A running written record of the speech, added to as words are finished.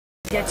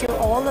Get you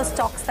all the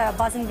stocks that are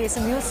buzzing based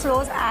on news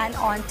flows and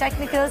on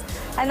technicals.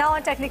 And now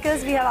on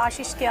technicals, we have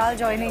Ashish Kyal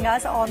joining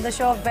us on the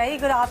show. Very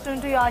good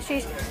afternoon to you,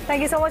 Ashish.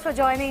 Thank you so much for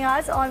joining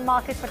us on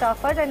Market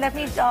Fatafat. And let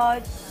me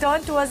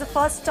turn towards the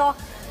first stock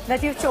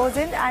that you've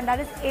chosen, and that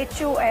is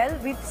HUL.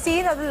 We've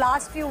seen over the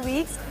last few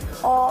weeks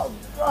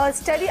a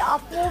steady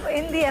up move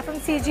in the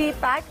FMCG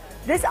pack.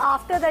 This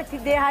after that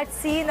they had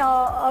seen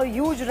a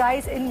huge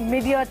rise in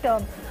mid-year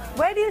term.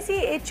 Where do you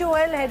see HUL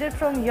headed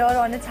from here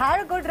on? It's had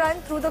a good run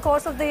through the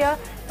course of the year,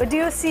 but do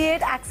you see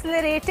it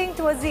accelerating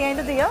towards the end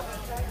of the year?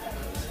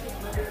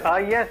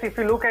 Yes, if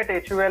you look at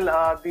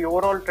HUL, the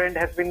overall trend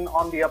has been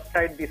on the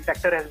upside. The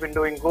sector has been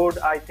doing good.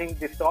 I think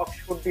the stock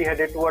should be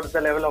headed towards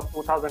the level of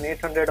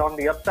 2,800 on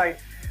the upside.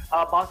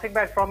 Bouncing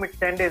back from its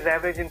 10 days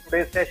average in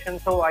today's session.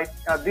 So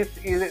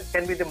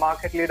can be the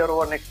market leader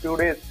over next few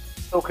days.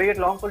 So create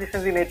long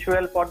positions in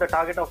HUL for the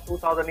target of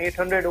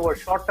 2,800 over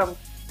short term.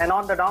 And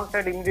on the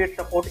downside, immediate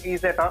support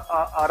is at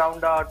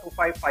around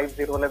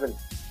 2550 level.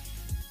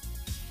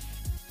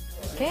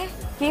 Okay,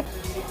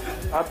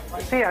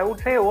 see, I would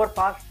say over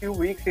past few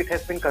weeks, it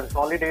has been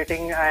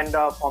consolidating and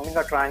forming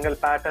a triangle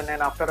pattern.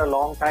 And after a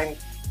long time,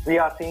 we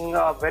are seeing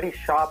a very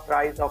sharp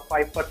rise of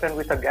 5%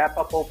 with a gap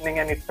up opening,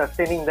 and it's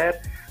sustaining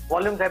there.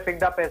 Volumes have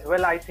picked up as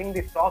well. I think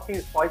the stock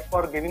is poised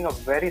for giving a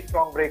very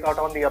strong breakout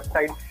on the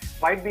upside.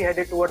 Might be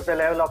headed towards the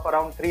level of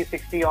around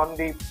 360 on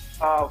the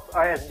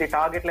as the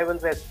target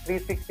levels as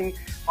 360.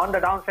 On the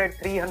downside,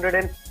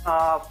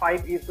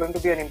 305 is going to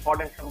be an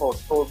important support.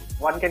 So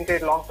one can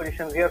create long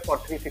positions here for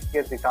 360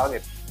 as the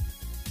target.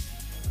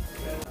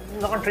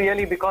 Not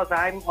really, because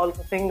I'm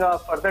also seeing a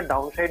further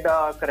downside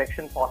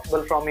correction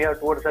possible from here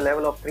towards the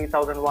level of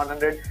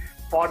 3,100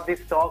 for this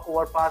stock.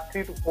 Over past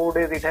 3 to 4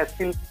 days, it has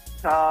still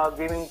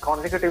giving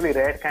consecutively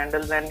red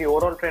candles, and the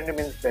overall trend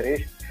remains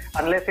bearish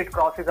unless it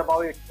crosses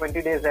above its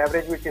 20 days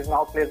average, which is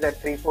now placed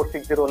at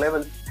 3,460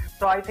 levels.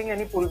 So I think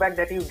any pullback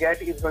that you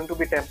get is going to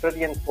be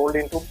temporary and sold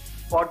into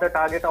for the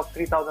target of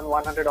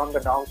 3,100 on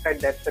the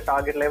downside. That's the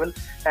target level,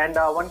 and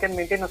one can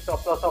maintain a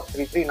stop loss of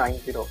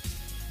 3,390.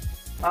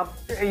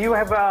 You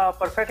have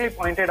perfectly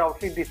pointed out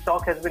that the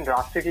stock has been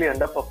drastically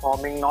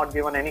underperforming, not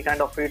given any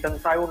kind of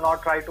returns. I would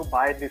not try to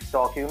buy this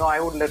stock. I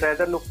would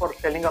rather look for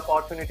selling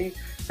opportunity,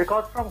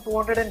 because from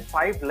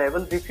 205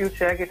 levels, if you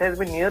check, it has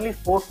been nearly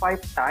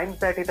 4-5 times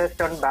that it has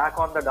turned back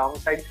on the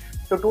downside.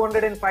 So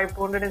 205,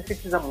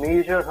 206 is a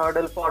major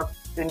hurdle for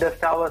Indus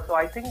Towers. So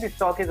I think the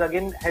stock is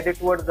again headed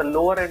towards the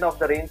lower end of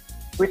the range,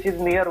 which is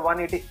near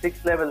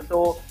 186 level.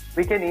 So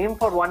we can aim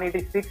for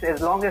 186 as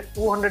long as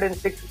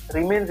 206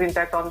 remains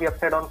intact on the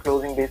upside on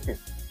closing basis.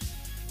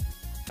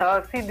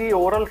 See, the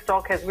overall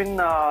stock has been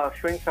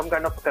showing some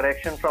kind of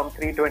correction from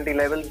 320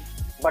 levels,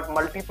 but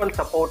multiple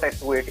support at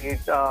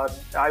 280.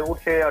 I would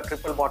say a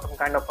triple bottom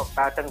kind of a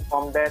pattern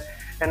from there.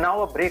 And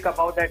now a break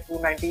above that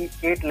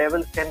 298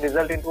 levels can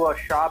result into a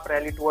sharp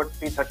rally towards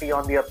 330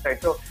 on the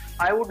upside. So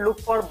I would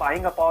look for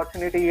buying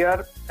opportunity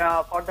here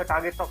for the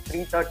targets of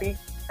 330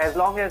 as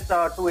long as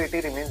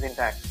 280 remains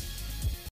intact.